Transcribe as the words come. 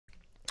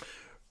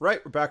Right,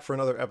 we're back for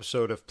another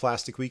episode of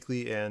Plastic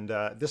Weekly, and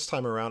this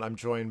time around, I'm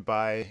joined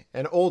by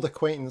an old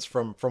acquaintance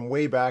from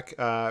way back,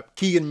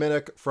 Kegan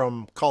Minock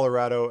from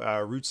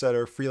Colorado, root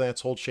setter,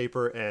 freelance hold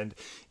shaper, and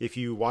if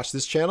you watch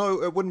this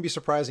channel, it wouldn't be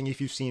surprising if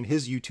you've seen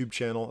his YouTube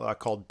channel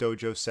called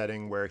Dojo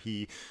Setting, where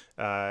he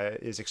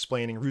is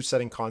explaining root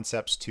setting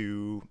concepts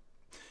to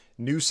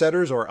new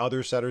setters or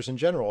other setters in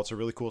general. It's a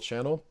really cool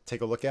channel. Take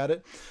a look at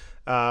it.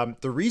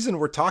 The reason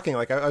we're talking,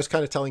 like I was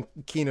kind of telling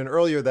Keenan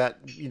earlier that,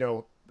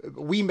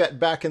 we met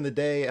back in the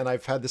day, and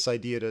I've had this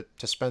idea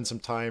to spend some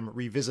time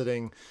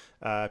revisiting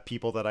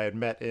people that I had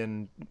met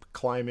in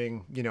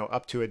climbing,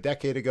 up to a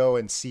decade ago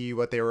and see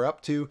what they were up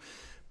to.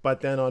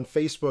 But then on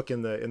Facebook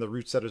in the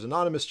Root Setters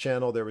Anonymous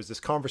channel, there was this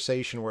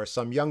conversation where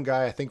some young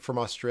guy, I think from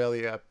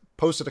Australia,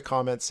 posted a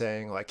comment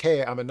saying like,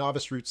 "Hey, I'm a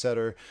novice root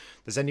setter.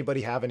 Does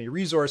anybody have any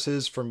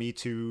resources for me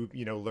to,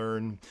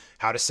 learn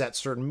how to set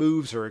certain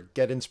moves or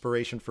get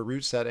inspiration for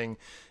root setting?"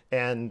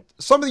 And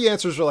some of the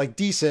answers were like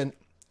decent,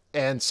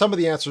 and some of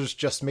the answers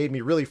just made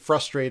me really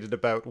frustrated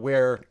about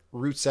where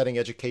root setting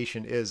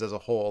education is as a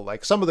whole.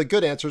 Like some of the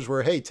good answers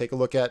were, hey, take a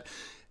look at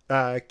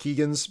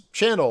Kegan's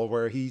channel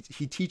where he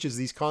teaches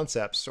these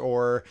concepts,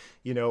 or,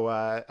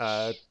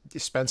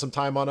 spend some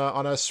time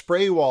on a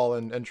spray wall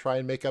and try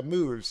and make up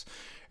moves.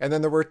 And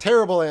then there were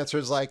terrible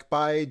answers like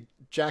buy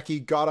Jackie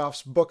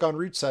Godoff's book on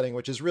root setting,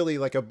 which is really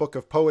like a book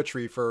of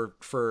poetry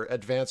for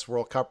advanced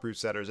World Cup root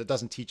setters. It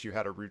doesn't teach you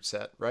how to root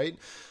set, right?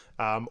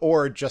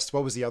 Or just,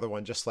 what was the other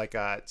one? Just like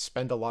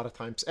spend a lot of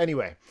time.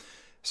 Anyway,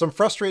 some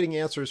frustrating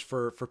answers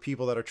for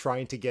people that are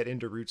trying to get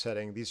into root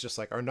setting. These just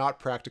like are not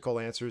practical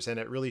answers, and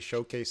it really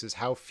showcases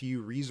how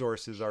few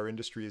resources our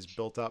industry is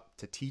built up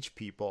to teach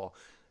people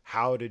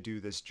how to do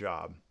this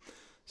job.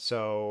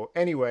 So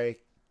anyway,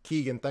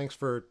 Kegan, thanks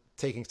for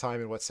taking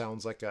time in what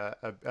sounds like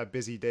a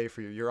busy day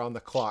for you. You're on the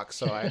clock,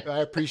 so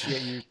I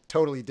appreciate you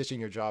totally ditching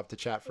your job to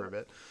chat for a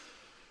bit.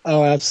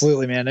 Oh,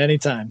 absolutely, man.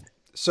 Anytime.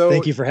 So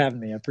Thank you for having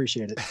me. I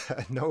appreciate it.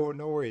 no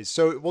worries.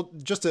 So, well,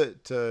 just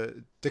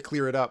to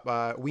clear it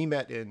up, we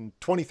met in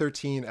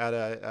 2013 at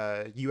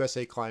a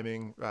USA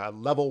Climbing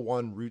level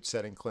 1 root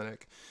setting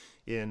clinic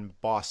in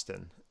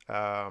Boston.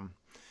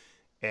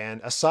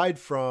 And aside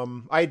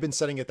from, I had been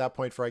setting at that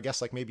point for, I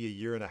guess, like maybe a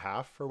year and a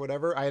half or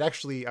whatever. I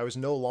was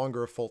no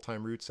longer a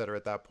full-time root setter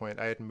at that point.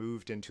 I had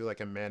moved into like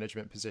a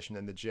management position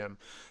in the gym.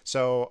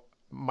 So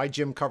my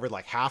gym covered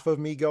like half of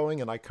me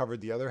going, and I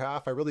covered the other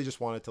half. I really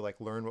just wanted to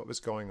like learn what was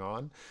going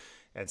on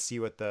and see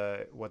what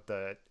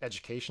the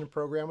education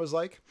program was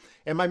like.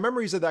 And my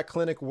memories of that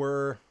clinic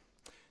were,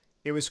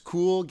 it was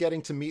cool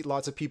getting to meet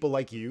lots of people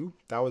like you.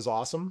 That was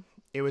awesome.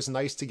 It was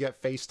nice to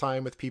get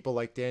FaceTime with people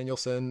like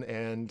Danielson,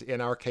 and in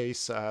our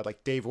case,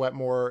 like Dave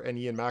Wetmore and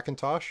Ian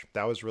McIntosh.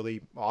 That was really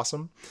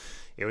awesome.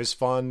 It was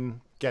fun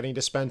getting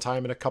to spend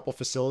time in a couple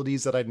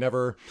facilities that I'd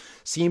never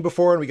seen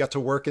before, and we got to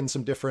work in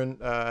some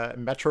different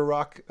Metro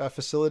Rock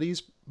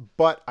facilities.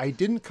 But I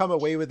didn't come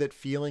away with it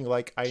feeling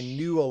like I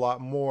knew a lot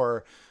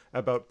more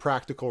about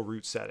practical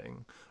root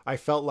setting. I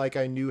felt like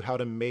I knew how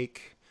to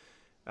make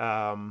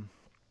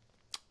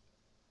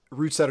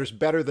root setters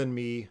better than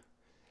me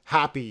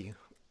happy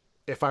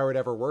if I would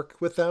ever work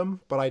with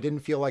them, but I didn't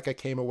feel like I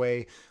came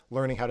away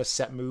learning how to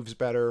set moves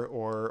better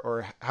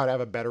or how to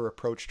have a better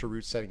approach to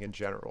root setting in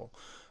general.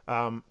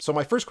 So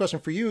my first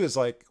question for you is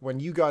like, when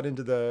you got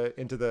into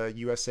the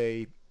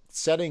USA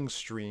setting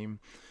stream,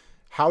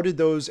 how did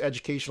those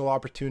educational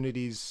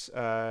opportunities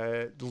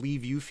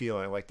leave you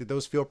feeling? Like, did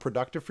those feel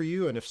productive for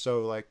you? And if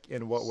so, like,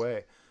 in what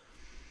way?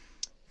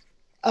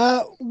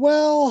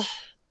 Well,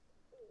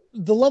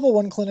 the level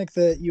 1 clinic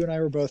that you and I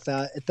were both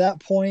at that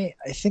point,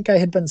 I think I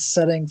had been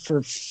setting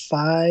for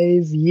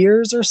 5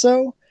 years or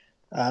so,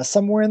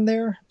 somewhere in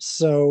there.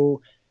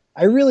 So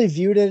I really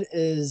viewed it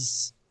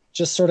as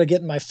just sort of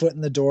getting my foot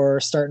in the door,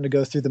 starting to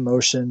go through the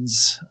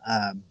motions.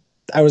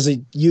 I was a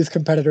youth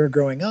competitor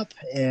growing up,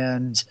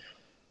 and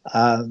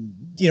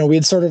we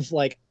had sort of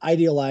like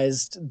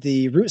idealized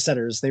the root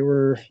setters. They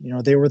were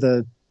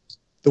the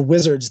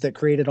wizards that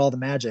created all the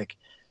magic.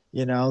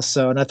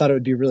 So, and I thought it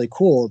would be really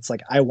cool. It's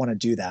like, I want to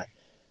do that.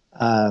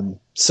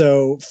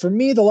 So for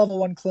me, the level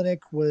 1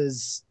 clinic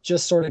was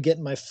just sort of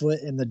getting my foot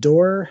in the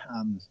door.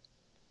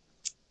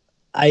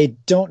 I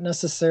don't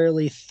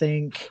necessarily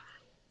think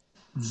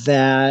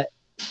that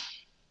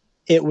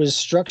it was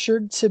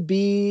structured to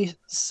be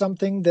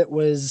something that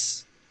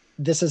was,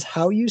 this is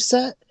how you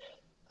set.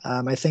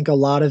 I think a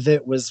lot of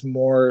it was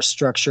more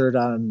structured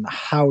on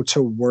how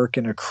to work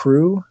in a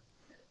crew,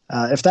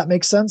 if that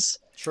makes sense.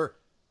 Sure.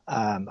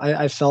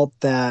 I felt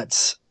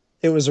that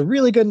it was a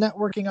really good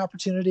networking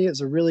opportunity. It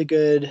was a really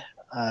good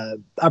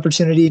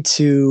opportunity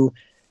to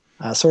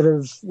sort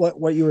of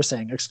what you were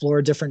saying, explore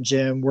a different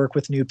gym, work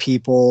with new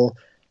people,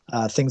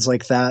 things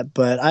like that.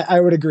 But I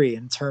would agree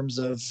in terms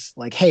of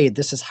like, hey,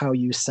 this is how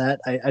you set.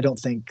 I don't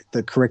think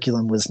the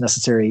curriculum was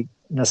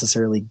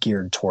necessarily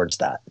geared towards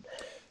that.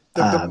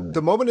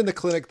 The moment in the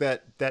clinic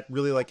that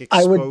really like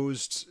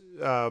exposed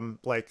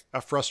like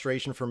a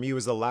frustration for me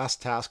was the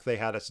last task they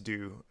had us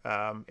do.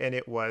 And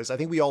it was, I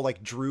think we all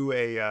like drew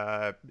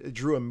a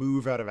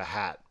move out of a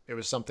hat. It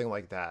was something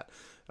like that.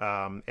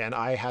 And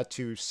I had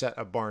to set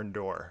a barn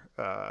door.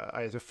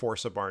 I had to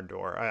force a barn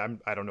door.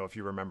 I don't know if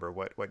you remember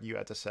what you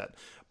had to set,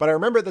 but I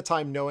remember at the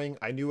time knowing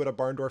I knew what a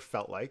barn door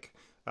felt like.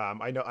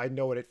 I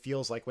know what it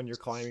feels like when you're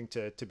climbing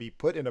to be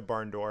put in a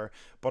barn door,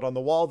 but on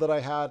the wall that I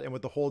had and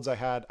with the holds I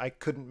had, I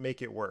couldn't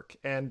make it work.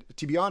 And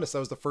to be honest, that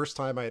was the first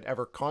time I had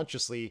ever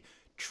consciously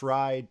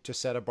tried to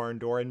set a barn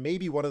door, and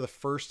maybe one of the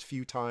first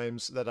few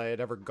times that I had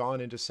ever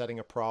gone into setting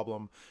a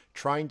problem,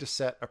 trying to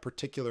set a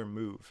particular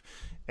move.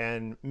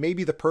 And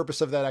maybe the purpose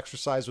of that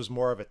exercise was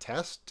more of a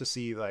test to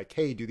see like,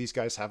 hey, do these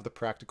guys have the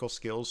practical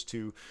skills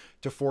to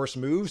force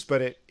moves?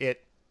 But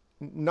it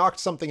knocked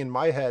something in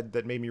my head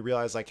that made me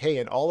realize like, hey,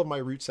 in all of my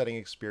route setting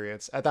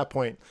experience at that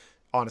point,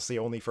 honestly,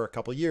 only for a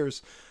couple of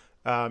years,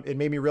 it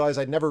made me realize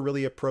I'd never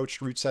really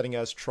approached route setting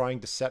as trying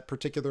to set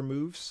particular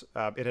moves.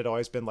 It had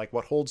always been like,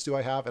 what holds do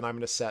I have? And I'm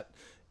going to set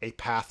a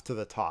path to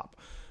the top.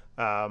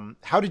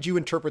 How did you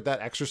interpret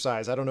that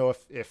exercise? I don't know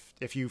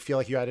if you feel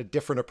like you had a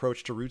different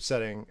approach to route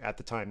setting at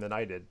the time than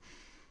I did.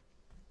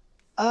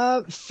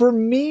 For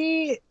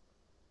me,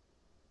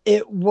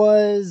 I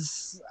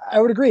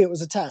would agree, it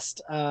was a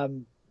test.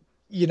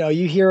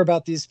 You hear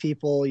about these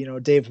people,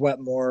 Dave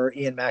Wetmore,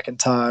 Ian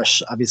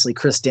McIntosh, obviously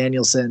Chris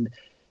Danielson,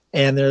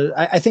 and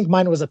I think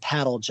mine was a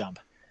paddle jump.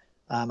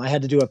 I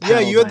had to do a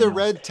paddle. Yeah, you had the dyno.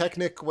 red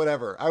Technic,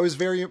 whatever. I was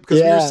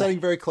because we were sitting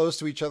very close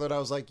to each other, and I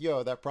was like,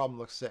 yo, that problem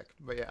looks sick.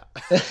 But yeah.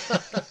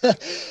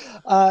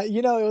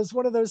 It was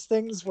one of those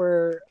things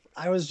where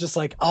I was just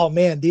like, oh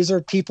man, these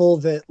are people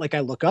that like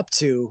I look up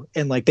to,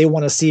 and like they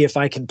want to see if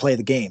I can play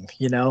the game,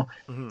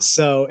 Mm-hmm.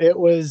 So it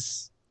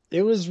was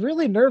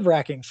really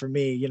nerve-wracking for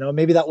me.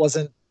 Maybe that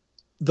wasn't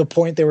the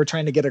point they were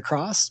trying to get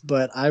across,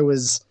 but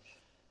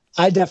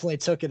I definitely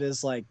took it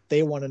as like,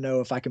 they want to know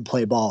if I can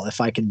play ball,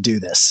 if I can do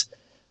this.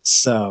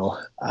 So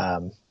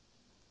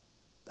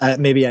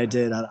maybe I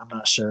did. I'm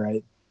not sure.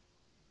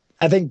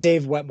 I think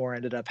Dave Wetmore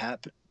ended up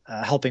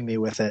helping me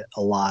with it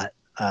a lot.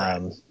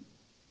 Right.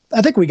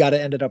 I think we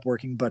ended up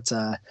working, but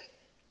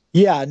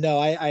yeah, no,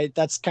 I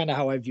that's kind of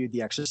how I viewed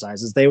the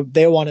exercises.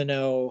 They want to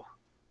know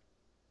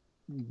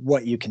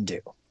what you can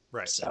do.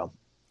 Right. So,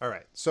 all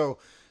right. So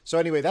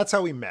anyway, that's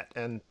how we met.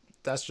 And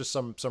that's just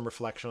some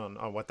reflection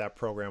on what that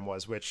program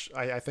was, which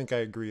I think I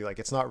agree. Like,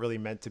 it's not really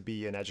meant to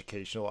be an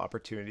educational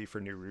opportunity for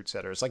new route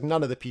setters. Like,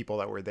 none of the people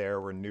that were there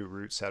were new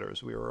route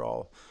setters. We were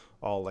all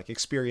like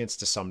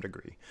experienced to some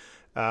degree.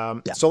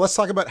 Yeah. So let's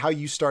talk about how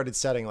you started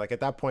setting. Like,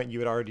 at that point, you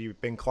had already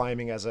been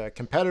climbing as a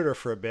competitor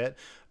for a bit.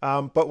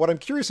 But what I'm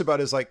curious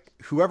about is like,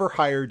 whoever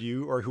hired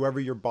you or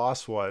whoever your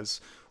boss was,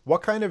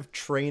 what kind of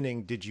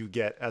training did you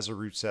get as a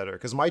route setter?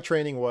 Because my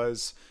training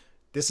was,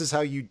 this is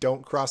how you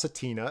don't cross a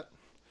T-nut.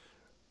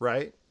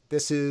 Right?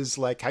 This is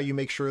like how you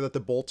make sure that the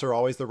bolts are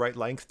always the right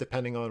length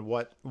depending on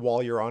what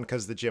wall you're on,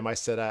 because the gym I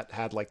sit at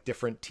had like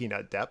different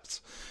T-nut depths.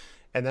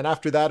 And then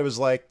after that, it was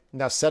like,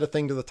 now set a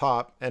thing to the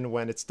top, and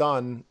when it's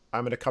done,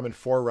 I'm going to come and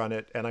forerun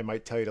it, and I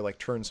might tell you to like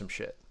turn some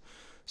shit.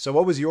 So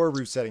what was your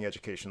route setting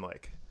education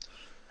like?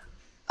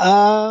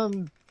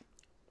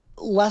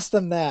 Less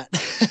than that.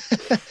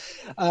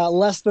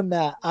 Less than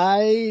that.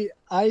 I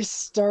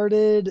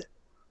started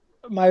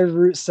my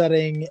route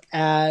setting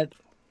at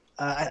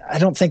I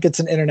don't think it's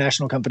an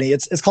international company.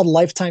 It's called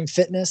Lifetime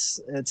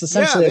Fitness. It's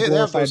essentially a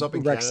glorified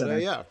rec center.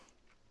 Yeah.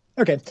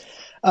 Okay.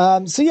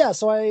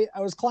 So I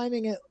was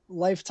climbing at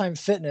Lifetime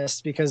Fitness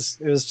because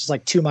it was just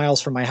like 2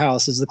 miles from my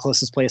house is the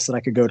closest place that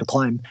I could go to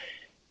climb,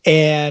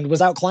 and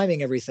was out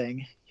climbing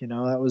everything.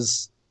 I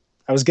was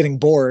getting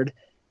bored,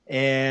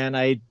 and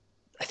I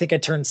think I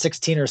turned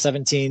 16 or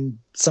 17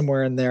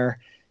 somewhere in there,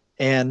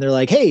 and they're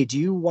like, hey, do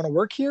you want to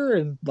work here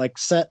and like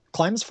set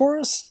climbs for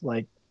us?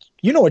 Like,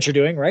 you know what you're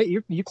doing, right?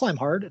 You climb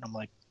hard. And I'm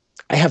like,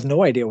 I have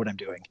no idea what I'm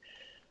doing.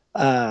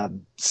 But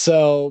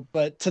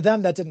to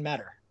them, that didn't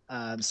matter.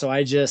 So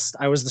I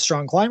was the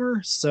strong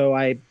climber, so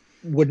I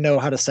would know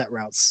how to set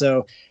routes.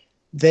 So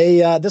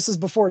this is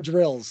before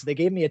drills. They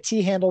gave me a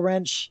T-handle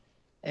wrench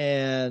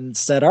and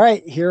said, all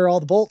right, here are all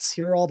the bolts,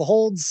 here are all the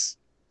holds,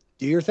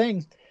 do your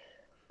thing.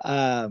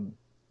 So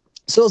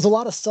it was a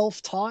lot of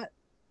self-taught.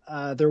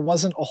 There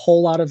wasn't a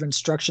whole lot of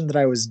instruction that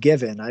I was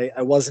given.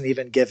 I wasn't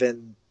even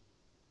given,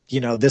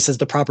 this is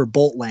the proper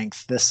bolt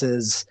length. This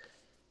is,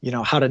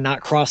 how to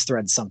not cross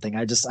thread something.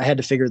 I had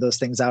to figure those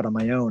things out on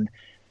my own,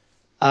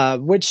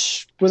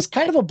 which was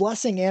kind of a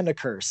blessing and a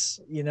curse.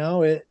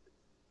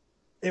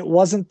 It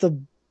wasn't the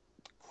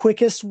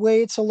quickest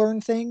way to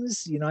learn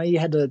things. You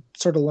had to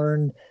sort of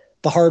learn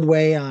the hard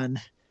way on,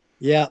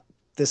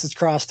 this is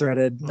cross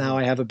threaded. Now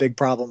I have a big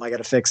problem. I got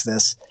to fix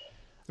this.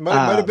 It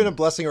might have been a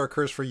blessing or a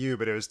curse for you,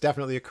 but it was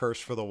definitely a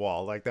curse for the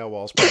wall. Like, that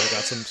wall's probably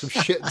got some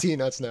shit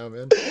T-nuts now,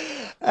 man.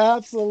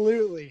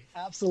 Absolutely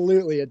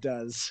it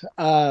does.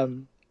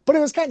 But it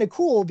was kind of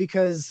cool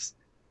because,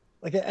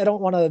 like, I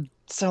don't want to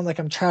sound like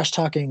I'm trash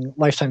talking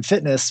Lifetime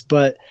Fitness,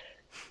 but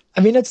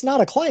I mean, it's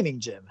not a climbing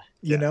gym,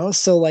 you know?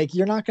 So like,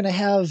 you're not going to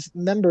have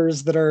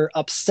members that are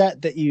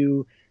upset that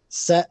you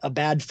set a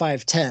bad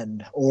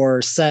 510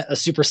 or set a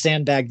super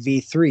sandbag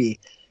V3.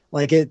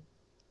 Like it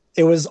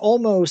was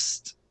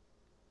almost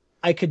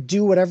I could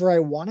do whatever I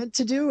wanted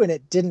to do, and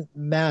it didn't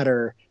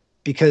matter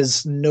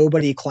because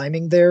nobody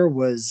climbing there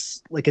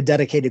was like a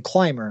dedicated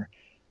climber.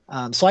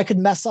 So I could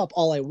mess up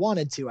all I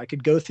wanted to. I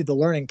could go through the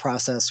learning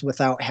process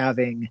without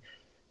having,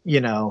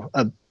 you know,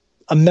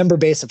 a member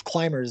base of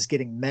climbers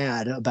getting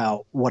mad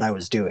about what I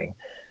was doing.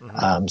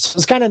 Mm-hmm. So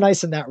it's kind of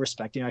nice in that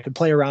respect. You know, I could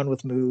play around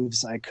with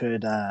moves. I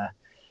could,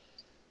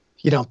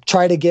 you know,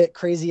 try to get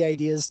crazy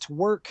ideas to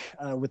work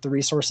with the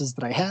resources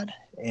that I had.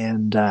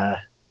 And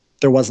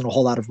there wasn't a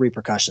whole lot of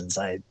repercussions.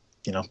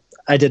 You know,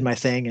 I did my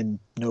thing and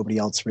nobody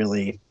else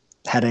really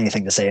had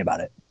anything to say about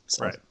it.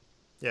 So. Right.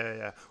 Yeah,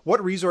 yeah.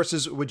 What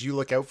resources would you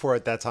look out for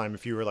at that time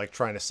if you were like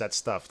trying to set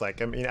stuff?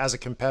 Like, I mean, as a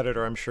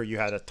competitor, I'm sure you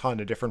had a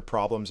ton of different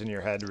problems in your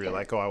head where you're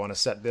like, oh, I want to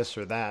set this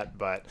or that.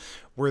 But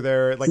were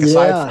there like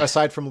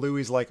aside from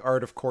Louie's like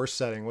art of course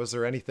setting, was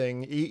there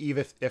anything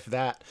even if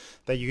that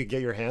you could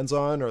get your hands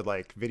on or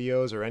like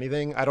videos or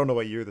anything? I don't know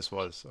what year this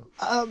was.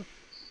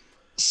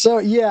 So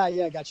yeah,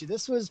 I got you.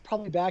 This was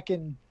probably back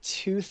in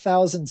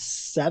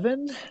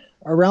 2007,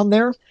 around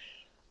there.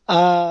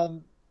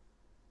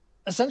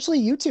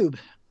 Essentially YouTube.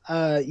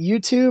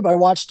 YouTube, I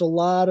watched a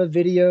lot of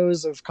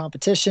videos of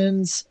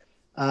competitions.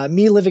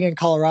 Me living in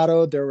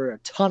Colorado, there were a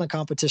ton of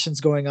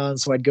competitions going on,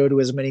 so I'd go to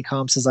as many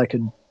comps as I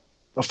could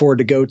afford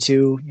to go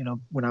to, you know,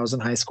 when I was in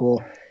high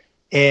school,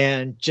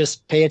 and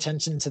just pay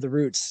attention to the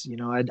routes. You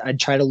know, I'd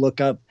try to look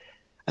up.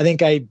 I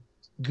think I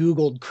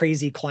Googled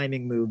crazy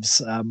climbing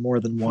moves more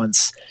than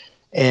once,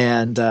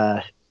 and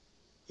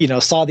you know,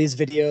 saw these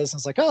videos and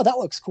was like, oh, that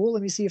looks cool.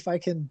 Let me see if I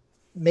can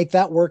make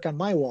that work on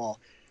my wall.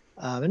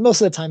 And most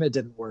of the time it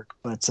didn't work,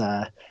 but,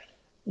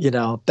 you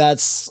know,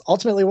 that's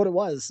ultimately what it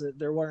was.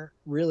 There weren't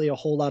really a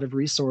whole lot of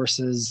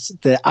resources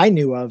that I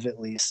knew of, at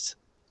least,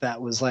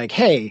 that was like,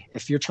 hey,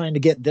 if you're trying to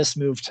get this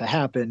move to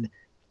happen,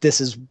 this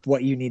is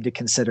what you need to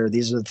consider.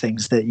 These are the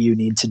things that you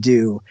need to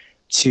do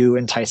to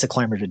entice a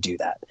climber to do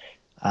that.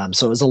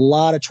 So it was a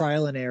lot of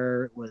trial and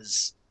error. It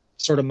was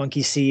sort of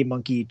monkey see,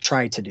 monkey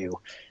try to do.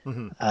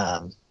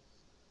 Mm-hmm.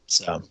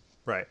 So.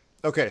 Right.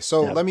 Okay.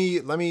 So yeah. let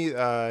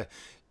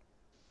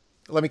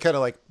me kind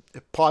of like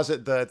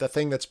posit the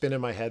thing that's been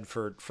in my head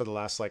for the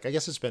last, like, I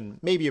guess it's been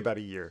maybe about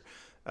a year.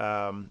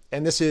 And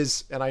this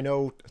is, and I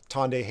know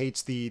Tonde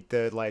hates the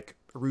like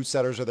route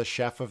setters or the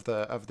chef of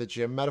the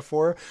gym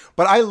metaphor,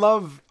 but I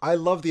love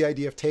the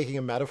idea of taking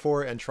a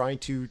metaphor and trying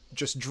to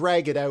just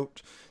drag it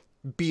out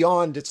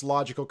beyond its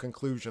logical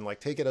conclusion, like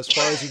take it as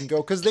far as you can go,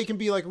 because they can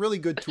be like really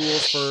good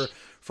tools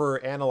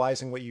for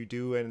analyzing what you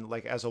do and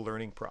like as a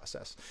learning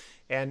process.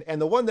 And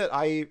the one that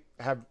I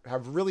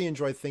have really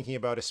enjoyed thinking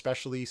about,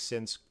 especially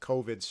since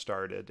COVID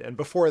started, and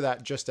before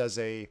that, just as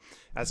a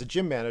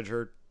gym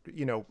manager,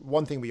 you know,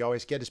 one thing we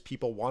always get is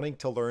people wanting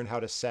to learn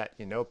how to set.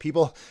 You know,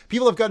 people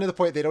have gotten to the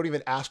point they don't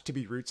even ask to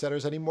be route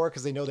setters anymore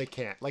because they know they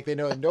can't. Like, they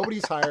know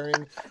nobody's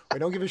hiring. We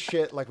don't give a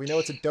shit. Like, we know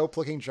it's a dope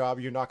looking job.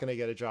 You're not going to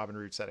get a job in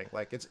route setting.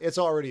 Like, it's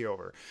already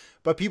over.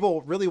 But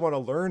people really want to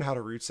learn how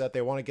to route set.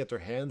 They want to get their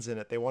hands in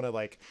it. They want to,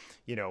 like,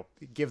 you know,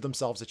 give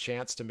themselves a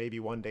chance to maybe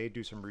one day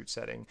do some route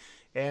setting.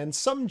 And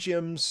some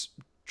gyms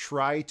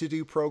try to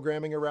do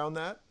programming around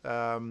that.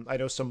 I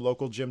know some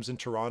local gyms in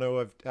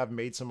Toronto have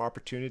made some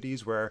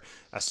opportunities where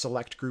a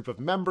select group of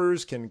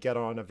members can get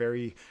on a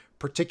very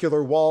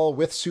particular wall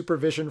with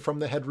supervision from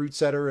the head route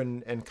setter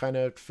and kind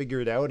of figure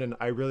it out. And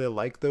I really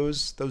like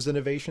those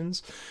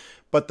innovations.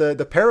 But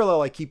the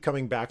parallel I keep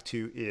coming back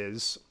to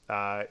is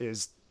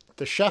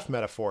the chef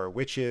metaphor,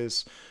 which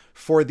is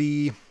for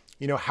the,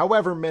 you know,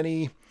 however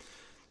many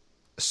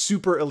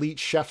super elite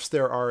chefs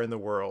there are in the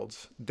world,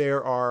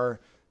 there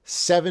are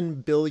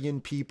 7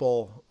 billion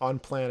people on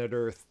planet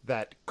Earth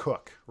that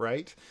cook,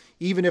 right?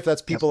 Even if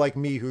that's people like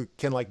me who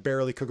can like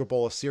barely cook a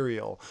bowl of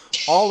cereal,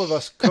 all of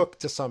us cook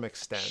to some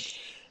extent.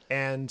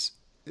 And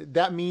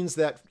that means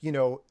that, you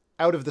know,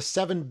 out of the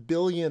 7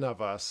 billion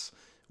of us,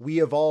 we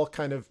have all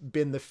kind of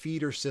been the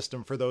feeder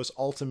system for those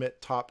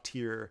ultimate top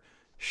tier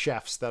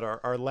chefs that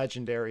are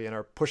legendary and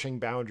are pushing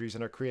boundaries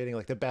and are creating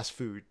like the best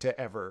food to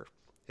ever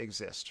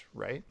exist,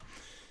 right?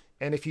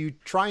 And if you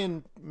try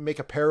and make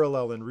a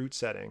parallel in route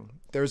setting,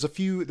 there's a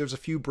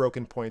few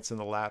broken points in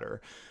the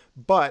ladder,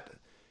 but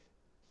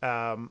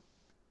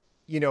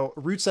you know,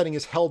 route setting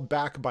is held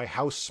back by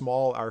how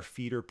small our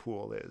feeder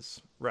pool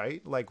is,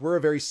 right? Like, we're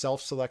a very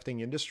self-selecting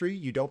industry.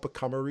 You don't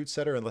become a route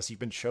setter unless you've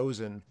been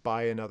chosen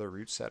by another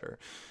route setter.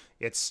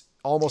 It's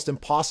almost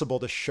impossible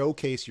to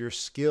showcase your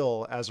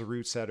skill as a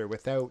route setter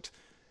without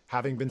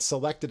having been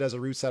selected as a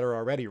route setter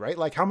already, right?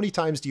 Like, how many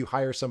times do you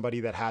hire somebody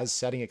that has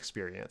setting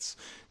experience?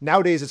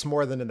 Nowadays, it's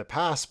more than in the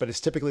past, but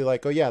it's typically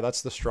like, oh yeah,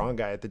 that's the strong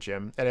guy at the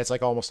gym. And it's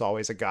like almost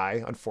always a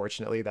guy.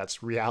 Unfortunately,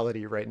 that's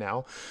reality right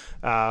now.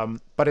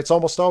 But it's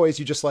almost always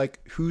you just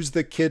like, who's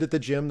the kid at the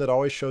gym that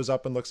always shows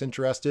up and looks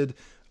interested?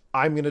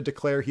 I'm going to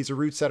declare he's a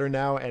route setter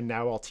now, and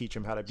now I'll teach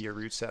him how to be a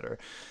route setter.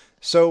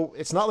 So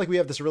it's not like we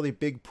have this really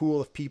big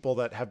pool of people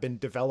that have been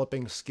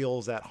developing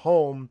skills at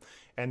home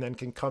and then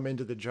can come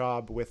into the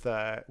job with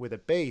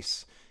a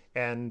base.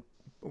 And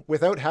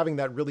without having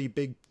that really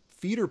big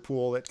feeder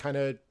pool, it kind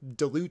of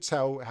dilutes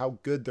how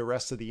good the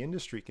rest of the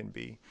industry can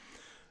be.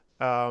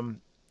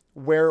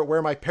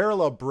 where my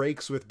parallel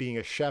breaks with being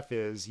a chef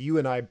is you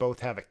and I both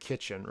have a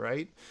kitchen,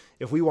 right?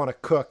 If we want to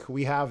cook,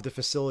 we have the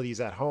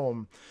facilities at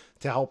home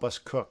to help us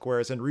cook.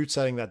 Whereas in root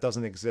setting, that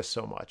doesn't exist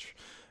so much.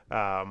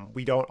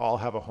 We don't all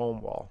have a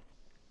home wall.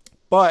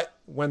 But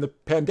when the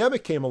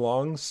pandemic came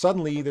along,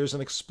 suddenly there's an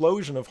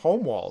explosion of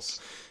home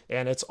walls.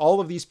 And it's all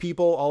of these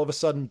people all of a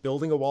sudden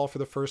building a wall for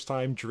the first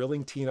time,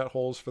 drilling T-nut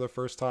holes for the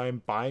first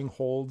time, buying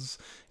holds,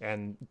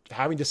 and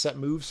having to set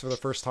moves for the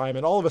first time.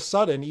 And all of a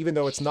sudden, even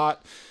though it's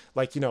not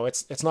like,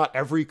 it's not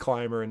every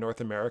climber in North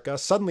America,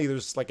 suddenly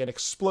there's like an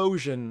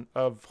explosion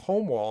of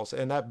home walls.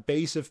 And that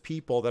base of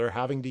people that are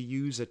having to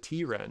use a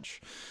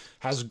T-wrench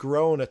has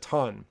grown a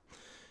ton.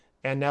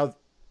 And now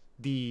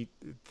the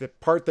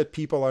part that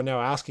people are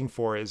now asking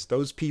for is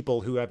those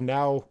people who have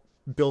now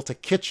built a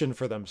kitchen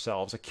for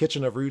themselves, a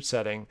kitchen of root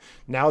setting.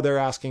 Now they're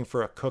asking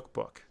for a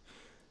cookbook.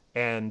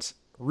 And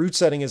root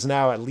setting is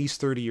now at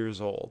least 30 years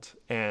old,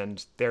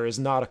 and there is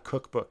not a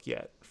cookbook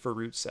yet for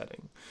root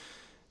setting.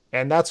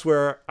 And that's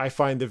where I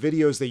find the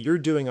videos that you're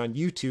doing on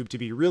YouTube to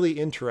be really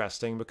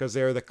interesting, because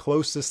they're the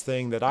closest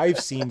thing that I've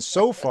seen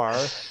so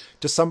far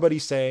to somebody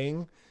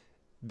saying,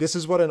 this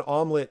is what an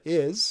omelet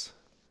is.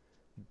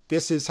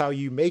 This is how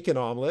you make an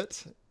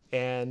omelet,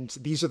 and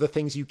these are the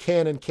things you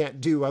can and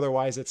can't do,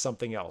 otherwise it's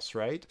something else,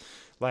 right?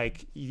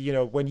 Like,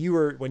 when you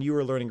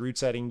were learning root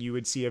setting, you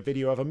would see a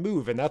video of a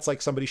move, and that's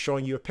like somebody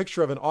showing you a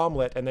picture of an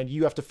omelet, and then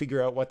you have to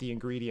figure out what the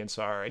ingredients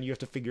are, and you have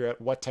to figure out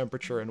what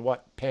temperature and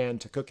what pan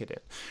to cook it in.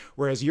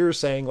 Whereas you're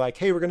saying like,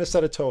 hey, we're going to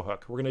set a tow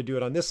hook. We're going to do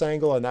it on this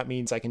angle, and that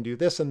means I can do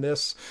this and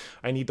this.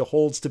 I need the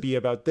holds to be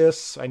about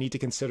this. I need to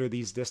consider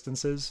these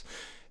distances.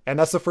 And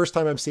that's the first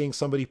time I'm seeing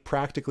somebody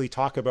practically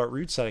talk about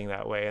root setting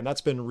that way. And that's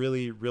been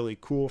really, really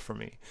cool for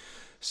me.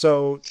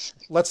 So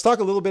let's talk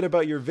a little bit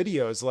about your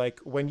videos.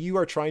 Like, when you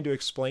are trying to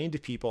explain to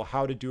people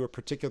how to do a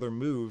particular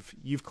move,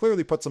 you've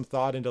clearly put some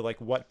thought into like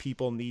what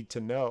people need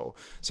to know.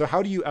 So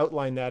how do you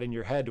outline that in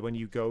your head when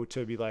you go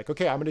to be like,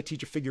 okay, I'm going to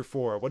teach a figure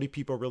four. What do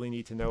people really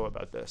need to know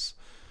about this?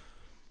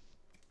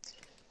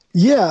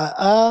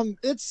 Yeah,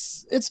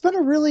 it's been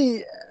a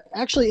really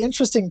actually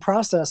interesting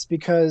process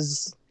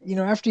because,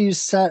 after you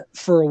set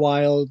for a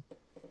while,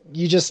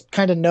 you just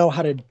kind of know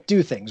how to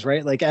do things,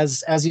 right? Like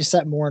as you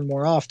set more and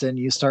more often,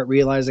 you start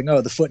realizing, oh,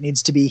 the foot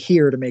needs to be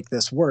here to make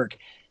this work.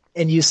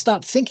 And you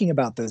stop thinking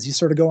about those. You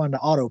sort of go on to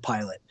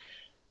autopilot.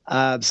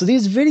 So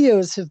these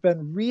videos have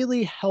been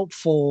really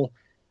helpful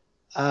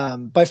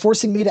by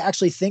forcing me to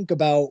actually think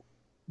about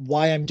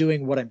why I'm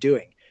doing what I'm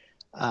doing.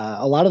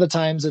 A lot of the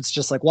times it's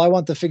just like, well, I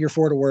want the figure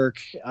four to work.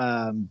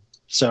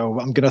 So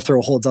I'm going to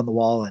throw holds on the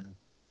wall and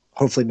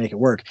hopefully make it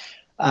work.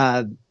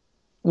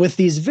 With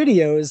these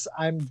videos,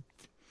 I'm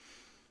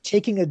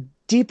taking a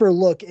deeper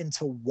look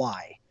into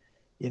why,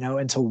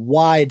 into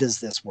why does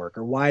this work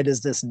or why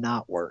does this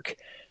not work?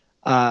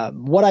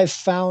 What I've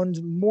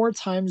found more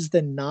times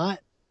than not,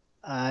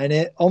 and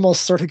it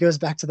almost sort of goes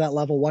back to that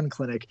level one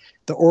clinic,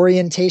 the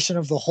orientation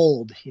of the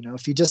hold.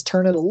 If you just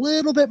turn it a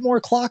little bit more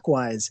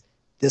clockwise,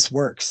 this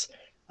works.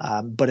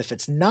 But if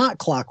it's not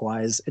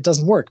clockwise, it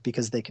doesn't work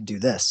because they can do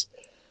this.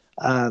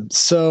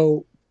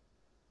 So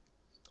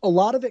a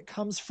lot of it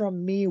comes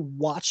from me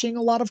watching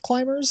a lot of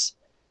climbers.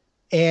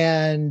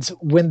 And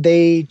when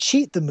they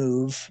cheat the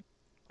move,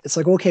 it's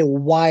like, okay,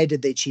 why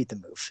did they cheat the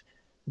move?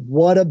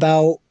 What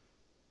about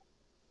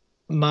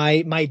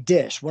my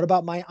dish? What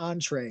about my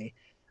entree?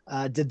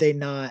 Did they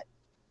not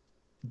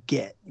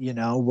get?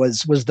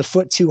 Was the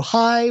foot too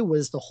high?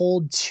 Was the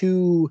hold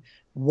too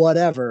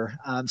whatever?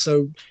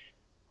 So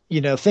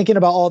thinking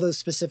about all those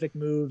specific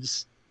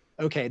moves,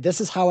 okay, this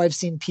is how I've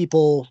seen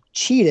people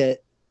cheat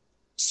it.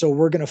 So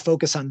we're going to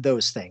focus on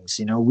those things.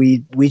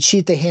 We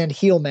cheat the hand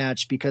heel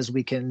match because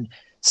we can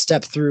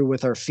step through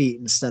with our feet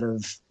instead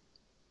of,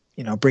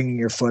 bringing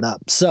your foot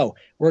up. So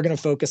we're going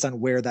to focus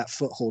on where that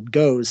foothold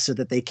goes so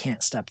that they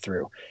can't step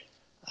through.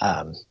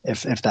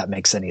 If that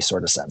makes any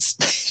sort of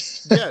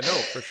sense. Yeah, no,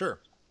 for sure.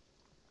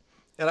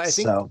 And I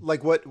think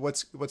like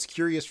what's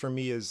curious for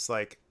me is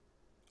like,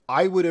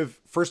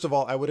 first of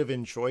all, I would have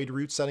enjoyed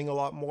root setting a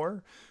lot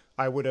more.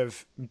 I would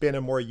have been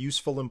a more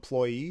useful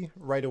employee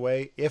right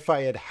away if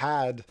I had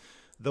had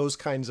those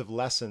kinds of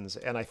lessons.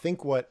 And I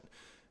think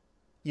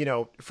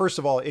first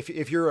of all,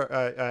 if you're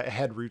a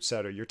head root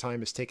setter, your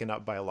time is taken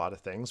up by a lot of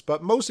things,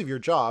 but most of your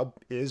job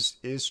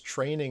is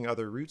training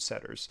other root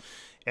setters.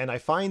 And I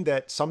find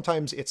that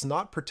sometimes it's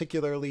not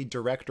particularly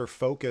direct or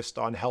focused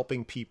on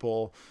helping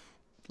people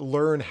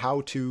learn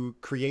how to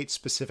create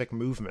specific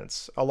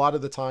movements. A lot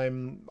of the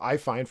time, I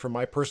find from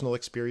my personal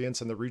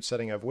experience and the root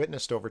setting I've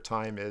witnessed over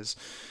time is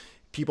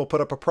people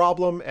put up a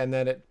problem and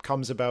then it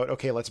comes about,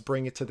 okay, let's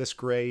bring it to this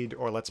grade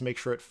or let's make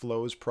sure it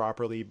flows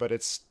properly. But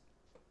it's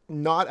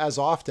not as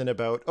often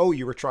about, oh,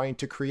 you were trying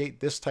to create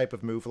this type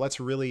of move. Let's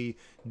really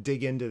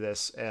dig into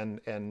this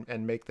and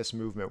make this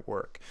movement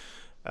work.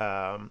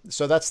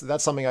 So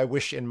that's something I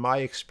wish in my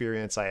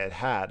experience I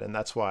had. And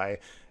that's why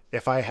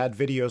if I had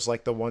videos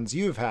like the ones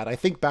you've had, I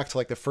think back to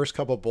like the first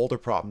couple of boulder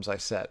problems I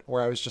set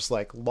where I was just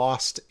like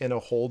lost in a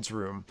holds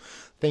room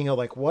thinking of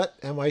like, what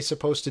am I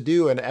supposed to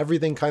do? And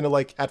everything kind of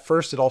like, at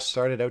first it all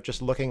started out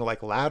just looking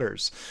like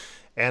ladders.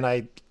 And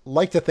I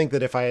like to think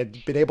that if I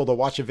had been able to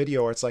watch a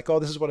video where it's like, oh,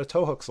 this is what a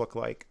tow hooks look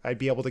like, I'd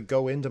be able to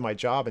go into my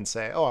job and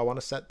say, oh, I want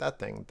to set that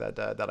thing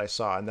that I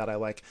saw, and that I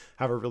like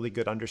have a really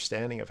good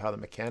understanding of how the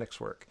mechanics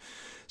work.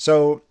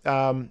 So,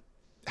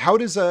 how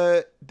does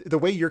the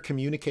way you're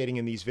communicating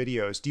in these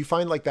videos, do you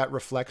find like that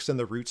reflects in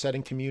the route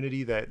setting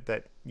community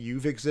that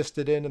you've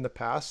existed in the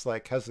past?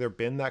 Like, has there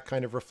been that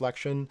kind of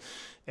reflection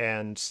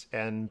and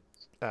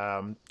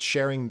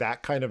sharing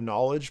that kind of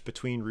knowledge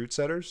between route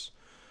setters?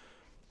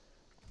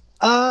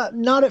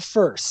 Not at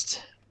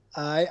first.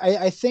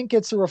 I think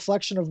it's a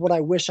reflection of what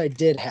I wish I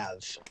did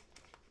have.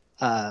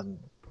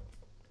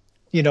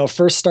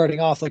 First starting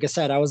off, like I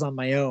said, I was on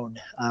my own.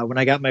 When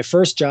I got my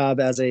first job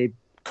as a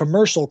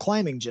commercial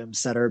climbing gym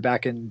setter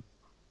back in,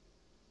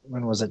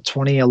 when was it,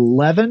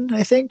 2011,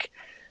 I think.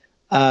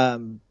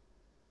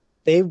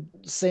 They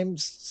same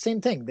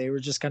thing. They were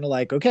just kind of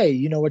like, okay,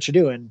 you know what you're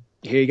doing.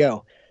 Here you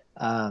go.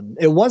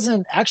 It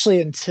wasn't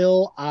actually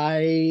until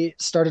I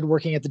started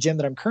working at the gym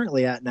that I'm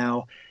currently at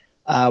now,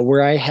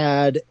 where I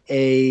had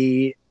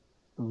a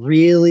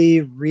really,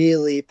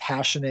 really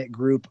passionate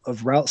group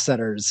of route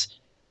setters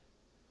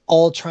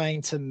all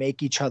trying to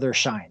make each other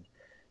shine.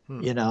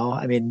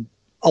 I mean,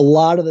 a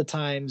lot of the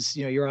times,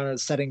 you're on a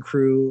setting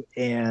crew,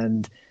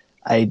 and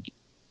I'm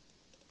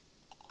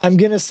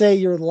going to say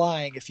you're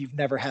lying if you've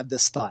never had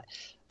this thought.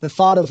 The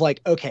thought of like,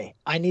 okay,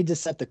 I need to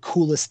set the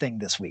coolest thing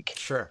this week.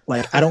 Sure.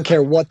 Like, I don't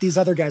care what these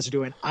other guys are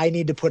doing. I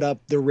need to put up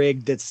the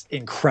rig that's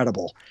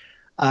incredible.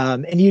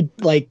 And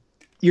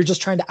you're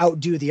just trying to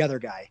outdo the other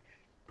guy,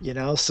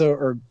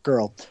 or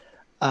girl,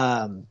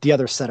 the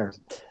other setter.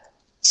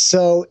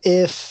 So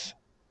if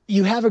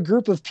you have a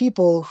group of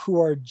people who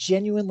are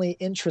genuinely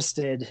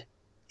interested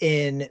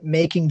in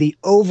making the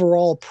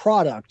overall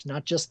product,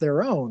 not just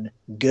their own,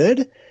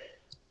 good,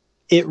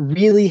 it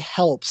really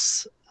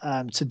helps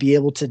to be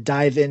able to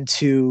dive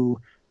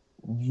into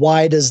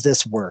why does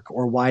this work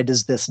or why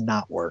does this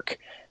not work?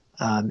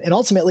 And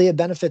ultimately it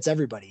benefits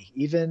everybody,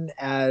 even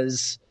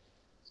as,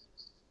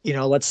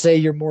 let's say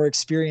you're more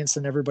experienced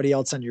than everybody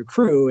else on your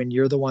crew and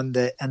you're the one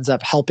that ends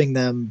up helping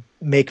them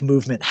make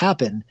movement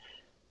happen.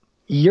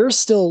 You're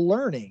still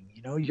learning,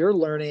 you're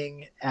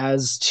learning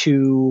as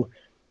to,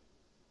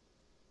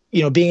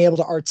 being able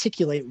to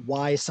articulate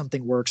why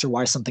something works or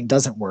why something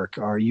doesn't work,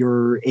 or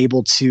you're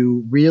able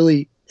to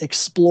really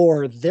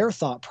explore their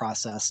thought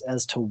process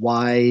as to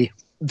why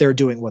they're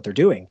doing what they're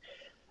doing.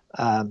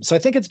 So I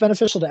think it's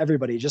beneficial to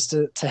everybody just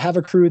to have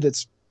a crew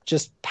that's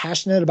just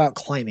passionate about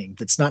climbing,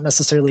 that's not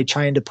necessarily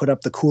trying to put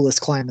up the coolest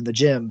climb in the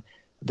gym.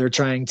 They're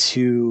trying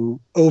to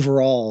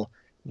overall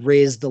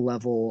raise the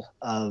level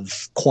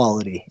of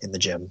quality in the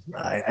gym.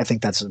 I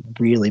think that's a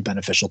really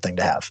beneficial thing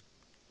to have.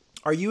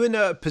 Are you in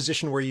a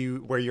position where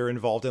you're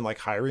involved in like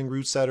hiring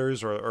route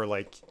setters or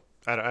like,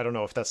 I don't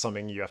know if that's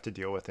something you have to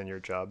deal with in your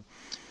job?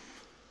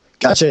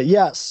 Gotcha.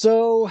 Yeah.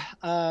 So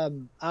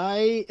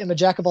I am a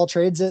jack of all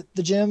trades at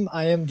the gym.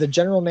 I am the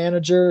general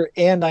manager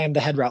and I am the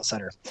head route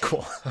setter.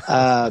 Cool.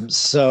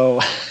 So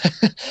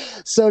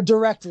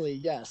directly,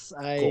 yes.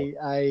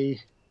 Cool.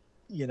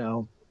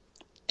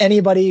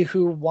 Anybody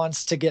who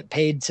wants to get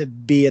paid to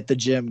be at the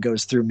gym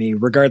goes through me,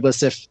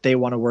 regardless if they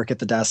want to work at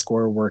the desk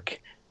or work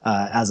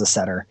as a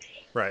setter.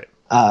 Right.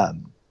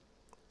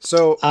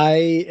 Sorry,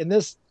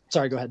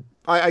 go ahead.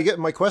 I get,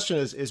 my question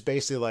is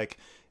basically like,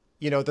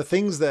 the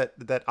things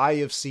that I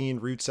have seen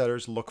route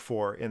setters look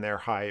for in their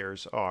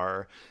hires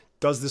are,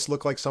 does this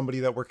look like somebody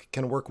that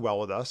can work well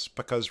with us?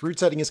 Because route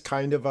setting is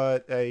kind of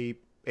a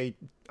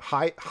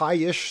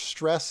high-ish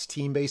stress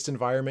team-based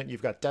environment.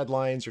 You've got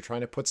deadlines, you're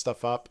trying to put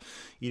stuff up.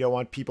 You don't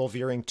want people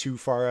veering too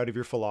far out of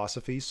your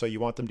philosophy, so you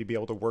want them to be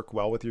able to work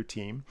well with your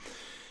team.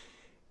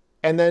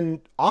 And then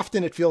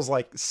often it feels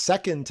like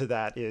second to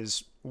that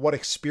is, what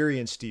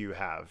experience do you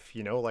have?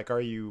 Like,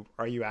 are you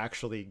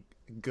actually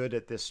good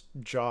at this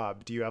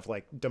job? Do you have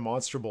like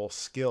demonstrable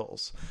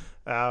skills?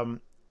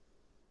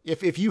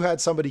 If you had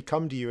somebody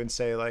come to you and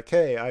say like,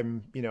 hey,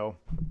 I'm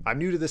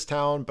new to this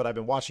town, but I've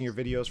been watching your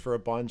videos for a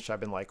bunch. I've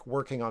been like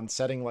working on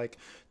setting like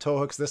tow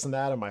hooks, this and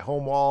that on my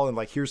home wall. And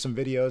like, here's some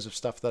videos of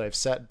stuff that I've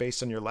set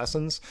based on your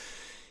lessons.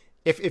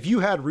 If you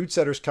had route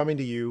setters coming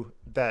to you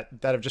that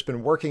have just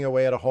been working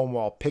away at a home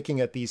wall, picking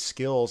at these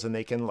skills, and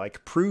they can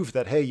like prove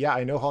that, hey, yeah,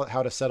 I know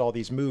how to set all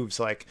these moves.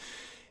 Like,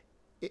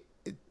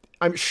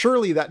 I'm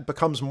surely that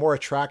becomes more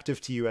attractive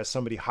to you as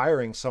somebody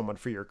hiring someone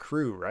for your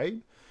crew, right?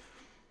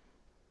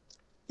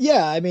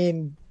 Yeah. I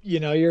mean,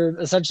 you're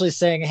essentially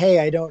saying, hey,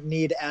 I don't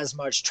need as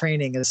much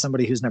training as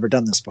somebody who's never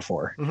done this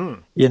before.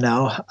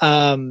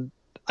 Mm-hmm.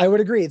 I would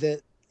agree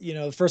that,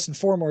 first and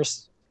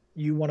foremost,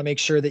 you want to make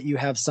sure that you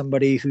have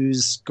somebody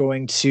who's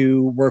going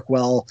to work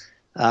well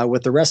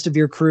with the rest of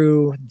your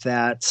crew,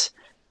 that,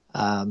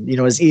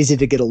 is easy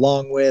to get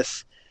along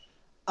with.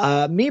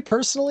 Me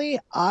personally,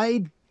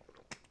 I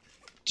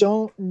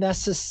don't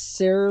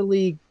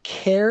necessarily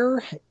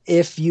care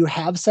if you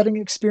have setting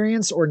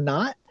experience or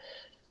not.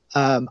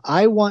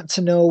 I want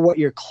to know what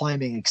your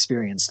climbing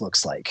experience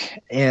looks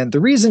like. And the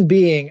reason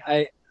being,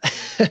 I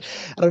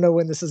don't know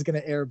when this is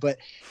going to air, but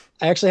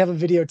I actually have a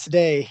video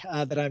today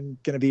that I'm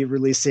going to be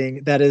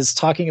releasing that is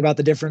talking about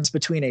the difference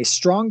between a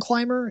strong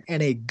climber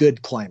and a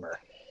good climber.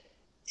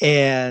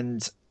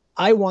 And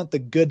I want the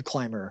good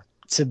climber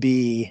to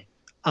be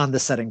on the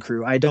setting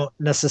crew. I don't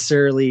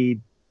necessarily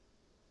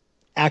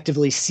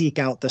actively seek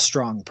out the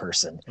strong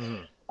person.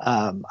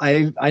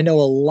 I know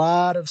a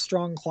lot of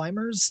strong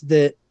climbers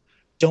that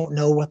don't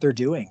know what they're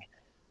doing.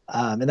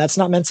 And that's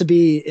not meant to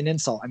be an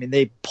insult. I mean,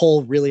 they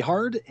pull really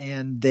hard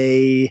and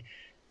they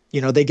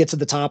get to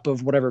the top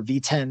of whatever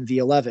V10,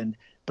 V11,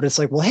 but it's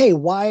like, well, hey,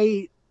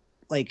 why,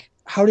 like,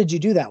 how did you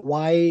do that?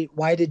 Why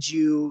did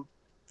you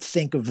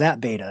think of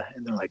that beta?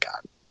 And they're like,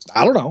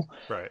 I don't know.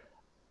 Right.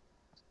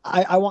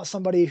 I want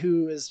somebody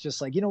who is just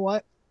like, you know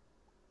what?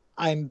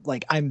 I'm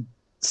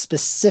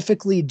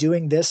specifically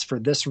doing this for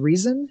this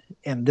reason.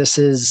 And this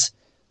is,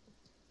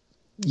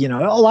 a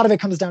lot of it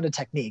comes down to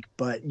technique,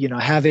 but,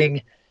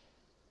 having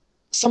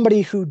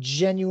somebody who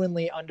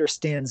genuinely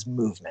understands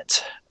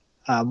movement.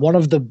 One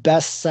of the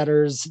best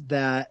setters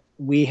that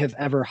we have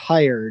ever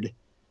hired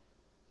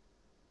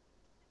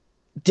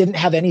didn't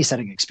have any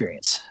setting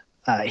experience.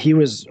 He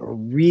was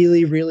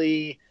really,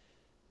 really,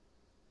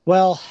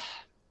 well,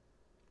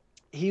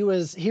 he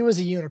was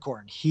a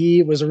unicorn.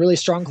 He was a really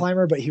strong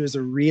climber, but he was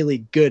a really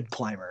good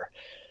climber.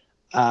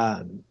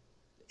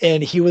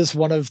 And he was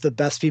one of the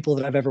best people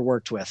that I've ever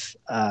worked with.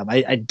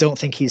 I don't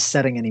think he's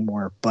setting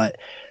anymore, but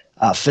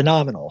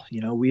phenomenal.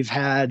 We've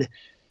had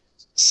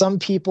some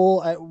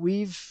people,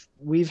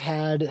 we've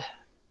had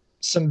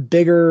some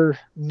bigger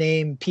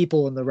name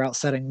people in the route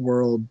setting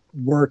world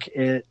work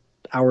at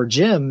our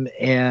gym,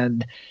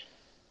 and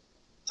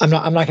I'm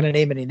not going to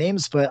name any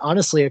names, but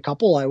honestly, a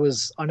couple I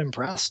was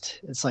unimpressed.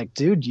 It's like,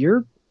 dude,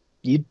 you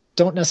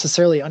don't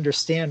necessarily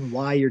understand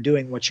why you're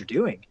doing what you're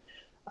doing.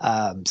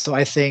 So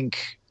I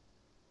think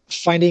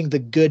finding the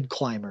good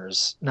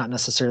climbers, not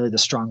necessarily the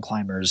strong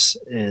climbers,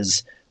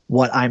 is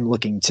what I'm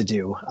looking to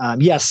do.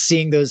 Yes,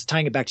 seeing those,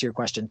 tying it back to your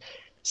question,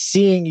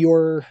 seeing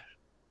your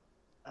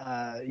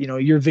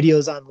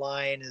videos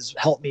online has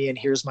helped me, and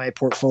here's my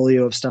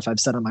portfolio of stuff I've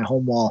set on my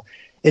home wall.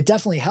 It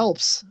definitely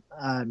helps,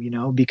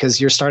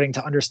 because you're starting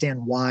to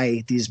understand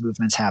why these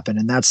movements happen.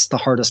 And that's the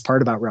hardest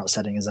part about route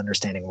setting, is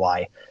understanding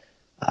why.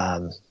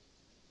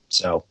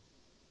 So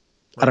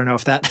I don't know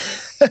if that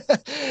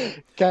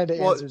kind of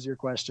answers your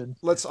question.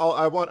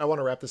 I want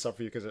to wrap this up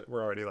for you, because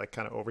we're already like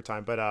kind of over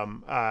time, but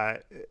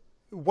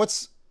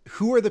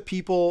who are the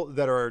people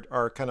that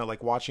are kind of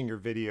like watching your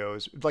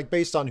videos, like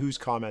based on who's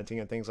commenting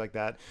and things like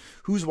that?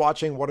 Who's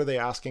watching? What are they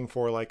asking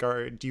for? Like,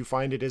 do you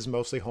find it is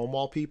mostly home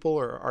wall people,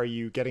 or are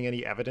you getting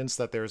any evidence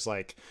that there's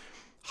like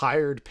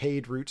hired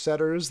paid route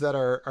setters that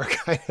are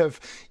kind of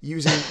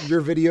using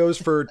your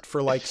videos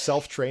for like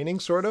self-training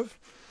sort of?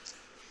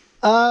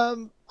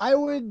 I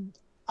would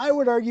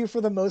argue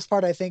for the most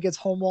part, I think it's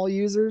home wall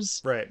users.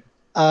 Right.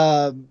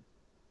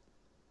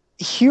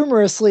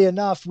 Humorously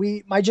enough,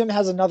 my gym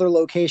has another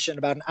location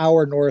about an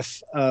hour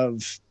north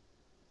of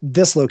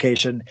this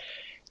location,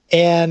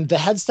 and the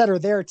head setter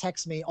there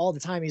texts me all the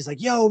time. He's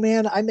like, "Yo,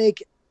 man, I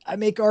make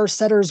our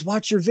setters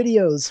watch your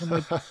videos." I'm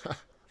like,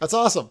 that's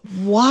awesome.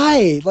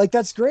 Why? Like,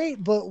 that's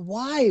great, but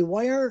why?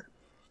 Why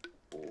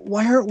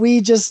aren't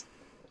we just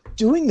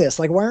doing this?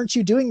 Like, why aren't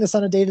you doing this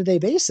on a day-to-day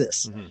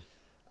basis?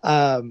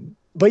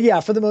 But yeah,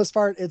 for the most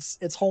part,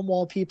 it's home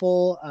wall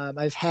people.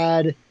 I've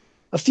had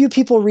a few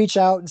people reach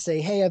out and say,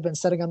 "Hey, I've been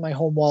setting on my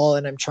home wall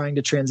and I'm trying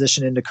to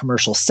transition into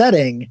commercial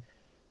setting.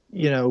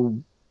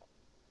 Do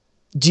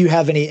you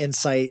have any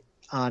insight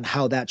on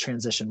how that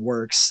transition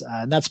works?"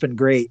 And that's been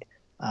great.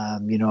 I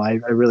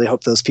really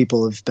hope those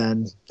people have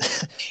been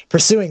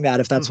pursuing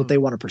that, if that's what they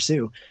want to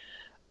pursue.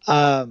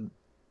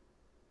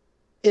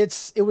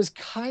 It was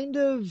kind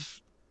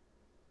of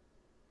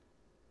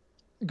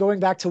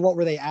going back to what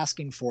were they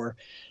asking for.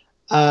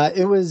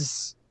 It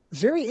was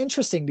very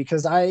interesting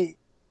because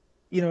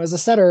as a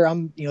setter,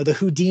 the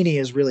Houdini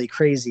is really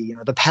crazy.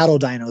 The paddle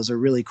dynos are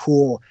really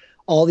cool.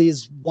 All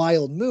these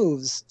wild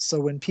moves. So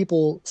when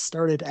people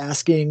started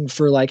asking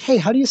for like, "Hey,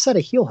 how do you set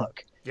a heel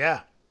hook?" Yeah.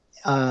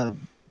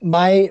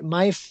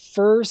 My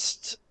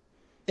first,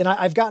 and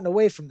I've gotten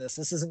away from this.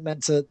 This isn't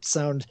meant to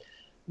sound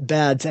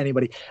bad to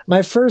anybody.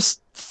 My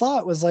first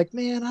thought was like,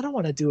 man, I don't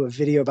want to do a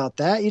video about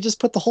that. You just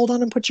put the hold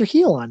on and put your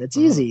heel on. It's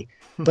easy.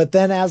 But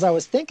then as I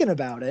was thinking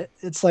about it,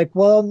 it's like,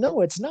 well,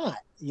 no, it's not.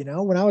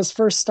 When I was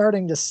first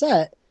starting to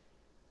set,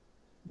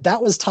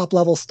 that was top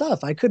level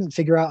stuff. I couldn't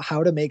figure out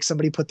how to make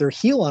somebody put their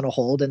heel on a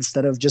hold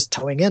instead of just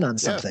toeing in on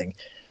something.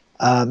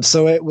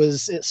 So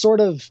it sort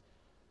of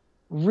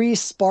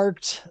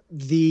re-sparked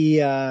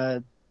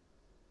the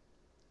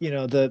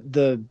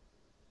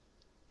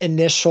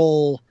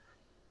initial,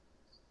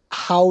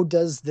 how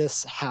does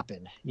this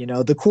happen?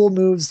 The cool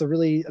moves, the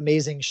really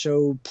amazing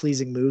show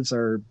pleasing moves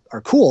are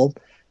cool.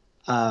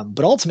 But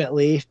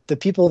ultimately the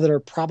people that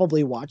are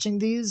probably watching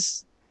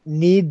these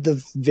need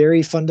the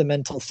very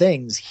fundamental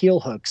things: heel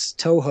hooks,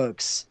 toe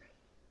hooks,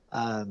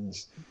 um,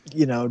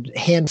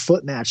 hand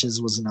foot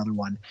matches was another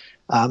one.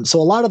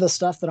 So a lot of the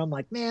stuff that I'm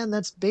like, man,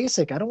 that's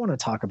basic. I don't want to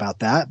talk about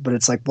that, but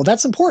it's like, well,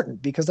 that's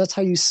important because that's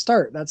how you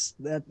start. Those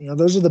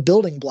are the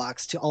building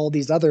blocks to all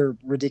these other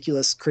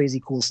ridiculous,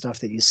 crazy, cool stuff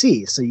that you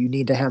see. So you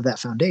need to have that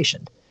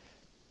foundation.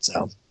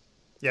 So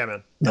Yeah,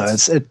 man. No,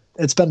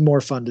 it's been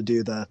more fun to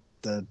do the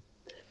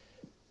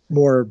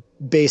more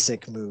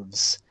basic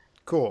moves.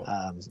 Cool.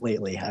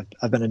 Lately.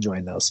 I've been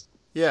enjoying those.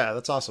 Yeah,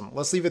 that's awesome.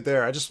 Let's leave it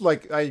there. I just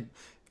like I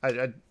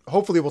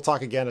hopefully we'll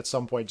talk again at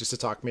some point just to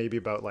talk maybe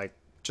about like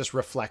just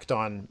reflect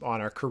on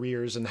our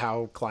careers and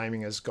how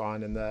climbing has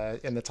gone in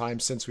the time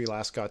since we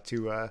last got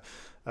to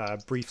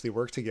briefly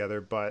work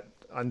together. But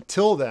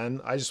until then,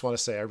 I just want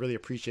to say I really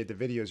appreciate the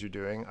videos you're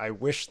doing. I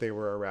wish they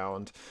were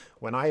around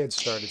when I had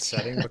started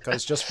setting,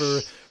 because just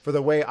for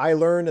the way I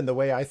learn and the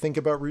way I think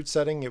about route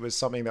setting, it was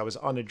something that was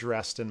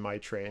unaddressed in my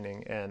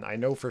training. And I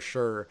know for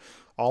sure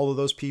all of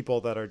those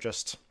people that are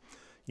just,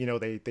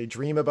 they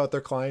dream about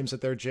their climbs at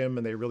their gym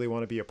and they really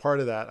want to be a part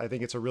of that. I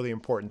think it's a really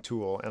important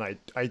tool. And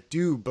I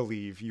do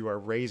believe you are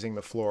raising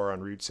the floor on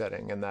route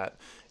setting, and that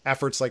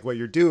efforts like what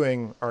you're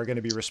doing are going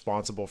to be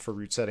responsible for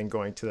route setting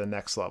going to the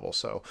next level.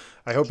 So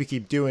I hope you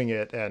keep doing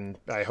it. And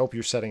I hope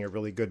you're setting a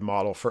really good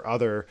model for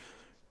other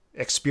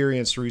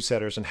experienced route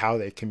setters and how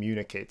they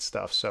communicate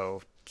stuff.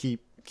 So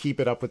keep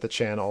it up with the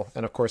channel.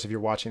 And of course, if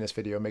you're watching this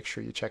video, make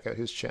sure you check out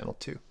his channel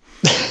too.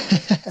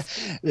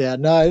 Yeah,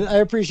 no, I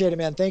appreciate it,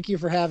 man. Thank you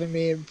for having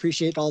me.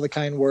 Appreciate all the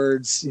kind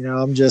words.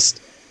 I'm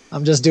just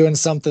doing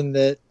something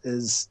that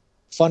is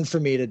fun for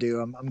me to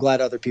do. I'm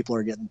glad other people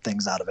are getting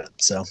things out of it.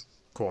 So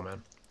cool,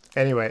 man.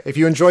 Anyway, if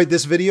you enjoyed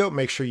this video,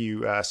 make sure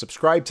you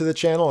subscribe to the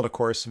channel, and of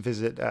course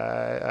visit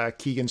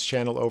Kegan's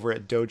channel over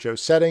at Dojo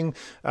Setting.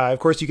 Of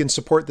course, you can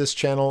support this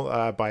channel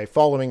by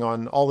following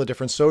on all the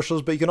different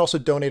socials, but you can also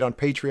donate on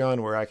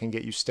Patreon, where I can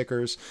get you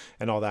stickers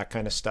and all that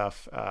kind of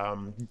stuff.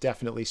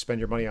 Definitely spend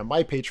your money on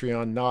my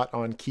Patreon, not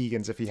on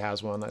Kegan's if he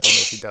has one. I don't know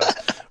if he does.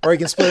 Or you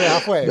can split it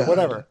halfway.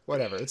 Whatever.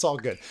 It's all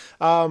good.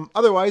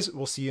 Otherwise,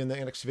 we'll see you in the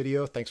next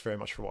video. Thanks very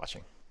much for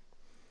watching.